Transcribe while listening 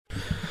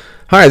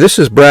Hi, this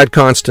is Brad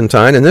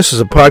Constantine, and this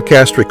is a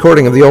podcast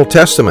recording of the Old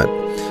Testament.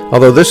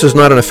 Although this is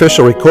not an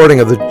official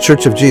recording of the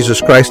Church of Jesus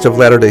Christ of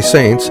Latter-day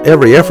Saints,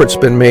 every effort's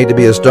been made to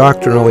be as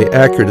doctrinally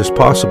accurate as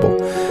possible.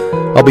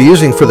 I'll be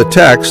using for the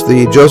text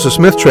the Joseph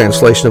Smith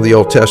translation of the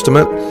Old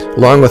Testament,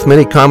 along with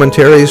many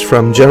commentaries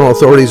from general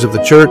authorities of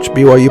the Church,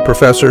 BYU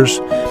professors,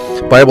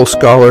 Bible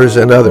scholars,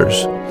 and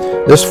others.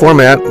 This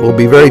format will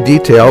be very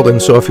detailed,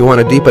 and so if you want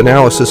a deep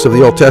analysis of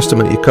the Old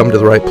Testament, you come to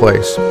the right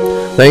place.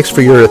 Thanks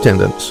for your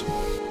attendance.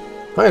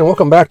 Hi, and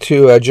welcome back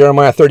to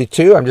Jeremiah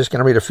 32. I'm just going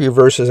to read a few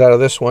verses out of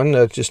this one,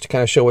 just to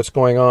kind of show what's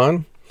going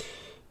on.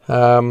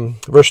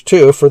 Verse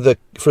 2, For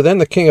then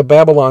the king of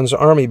Babylon's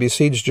army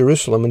besieged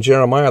Jerusalem, and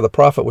Jeremiah the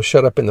prophet was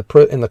shut up in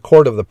the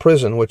court of the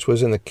prison, which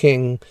was in the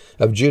king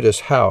of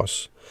Judah's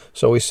house.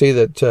 So we see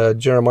that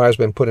Jeremiah has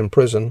been put in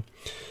prison.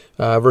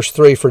 Verse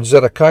 3, For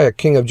Zedekiah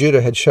king of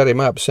Judah had shut him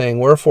up, saying,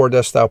 Wherefore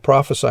dost thou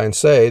prophesy and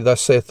say, Thus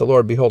saith the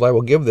Lord, Behold, I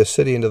will give this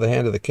city into the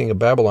hand of the king of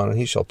Babylon, and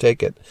he shall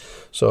take it.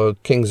 So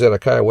King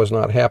Zedekiah was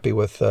not happy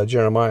with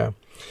Jeremiah.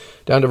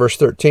 Down to verse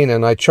 13,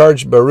 And I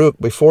charged Baruch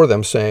before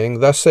them,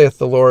 saying, Thus saith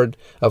the Lord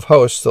of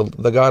hosts,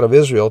 the God of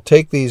Israel,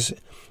 Take these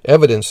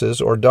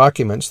evidences or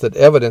documents, that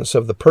evidence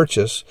of the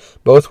purchase,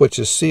 both which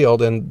is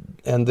sealed and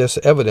this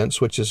evidence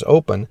which is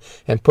open,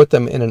 and put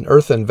them in an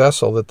earthen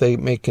vessel, that they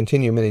may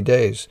continue many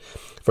days.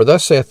 For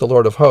thus saith the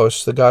Lord of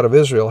hosts, the God of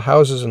Israel,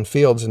 houses and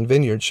fields and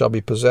vineyards shall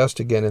be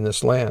possessed again in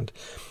this land.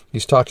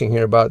 He's talking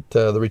here about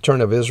the return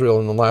of Israel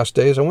in the last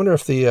days. I wonder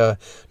if the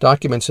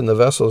documents in the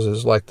vessels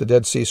is like the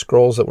Dead Sea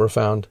Scrolls that were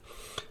found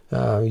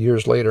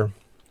years later.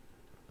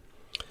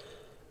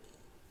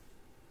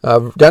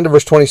 Down to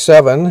verse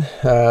 27,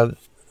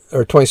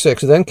 or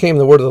 26, Then came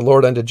the word of the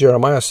Lord unto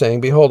Jeremiah,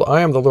 saying, Behold,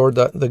 I am the Lord,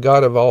 the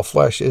God of all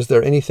flesh. Is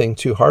there anything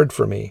too hard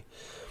for me?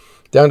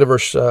 Down to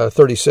verse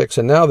 36,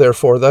 And now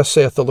therefore, thus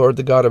saith the Lord,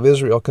 the God of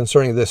Israel,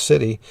 concerning this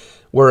city,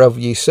 whereof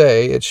ye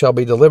say, It shall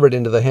be delivered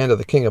into the hand of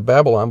the king of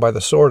Babylon by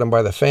the sword, and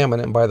by the famine,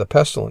 and by the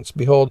pestilence.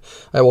 Behold,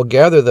 I will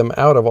gather them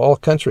out of all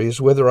countries,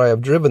 whither I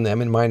have driven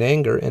them in mine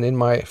anger, and in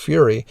my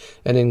fury,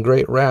 and in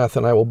great wrath,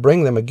 and I will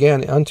bring them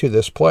again unto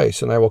this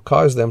place, and I will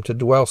cause them to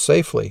dwell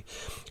safely.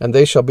 And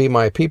they shall be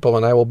my people,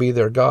 and I will be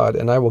their God,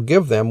 and I will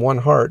give them one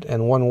heart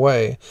and one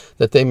way,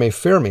 that they may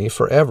fear me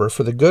forever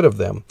for the good of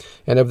them,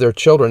 and of their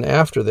children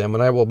after them,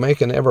 and I will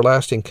make an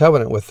everlasting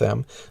covenant with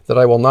them, that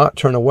I will not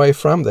turn away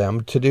from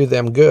them to do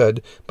them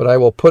good, but I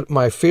will put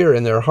my fear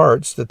in their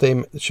hearts, that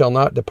they shall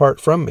not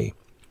depart from me.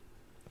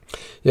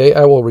 Yea,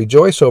 I will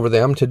rejoice over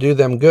them to do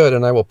them good,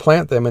 and I will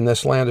plant them in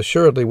this land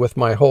assuredly with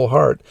my whole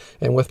heart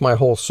and with my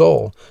whole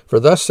soul. For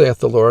thus saith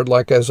the Lord,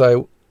 like as I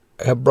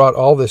have brought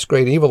all this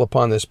great evil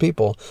upon this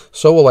people,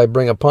 so will I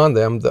bring upon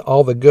them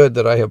all the good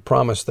that I have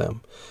promised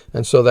them.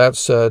 And so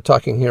that's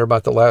talking here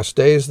about the last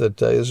days,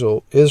 that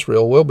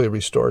Israel will be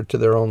restored to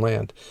their own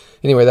land.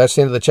 Anyway, that's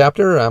the end of the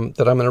chapter that I'm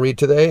going to read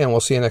today, and we'll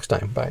see you next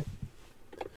time. Bye.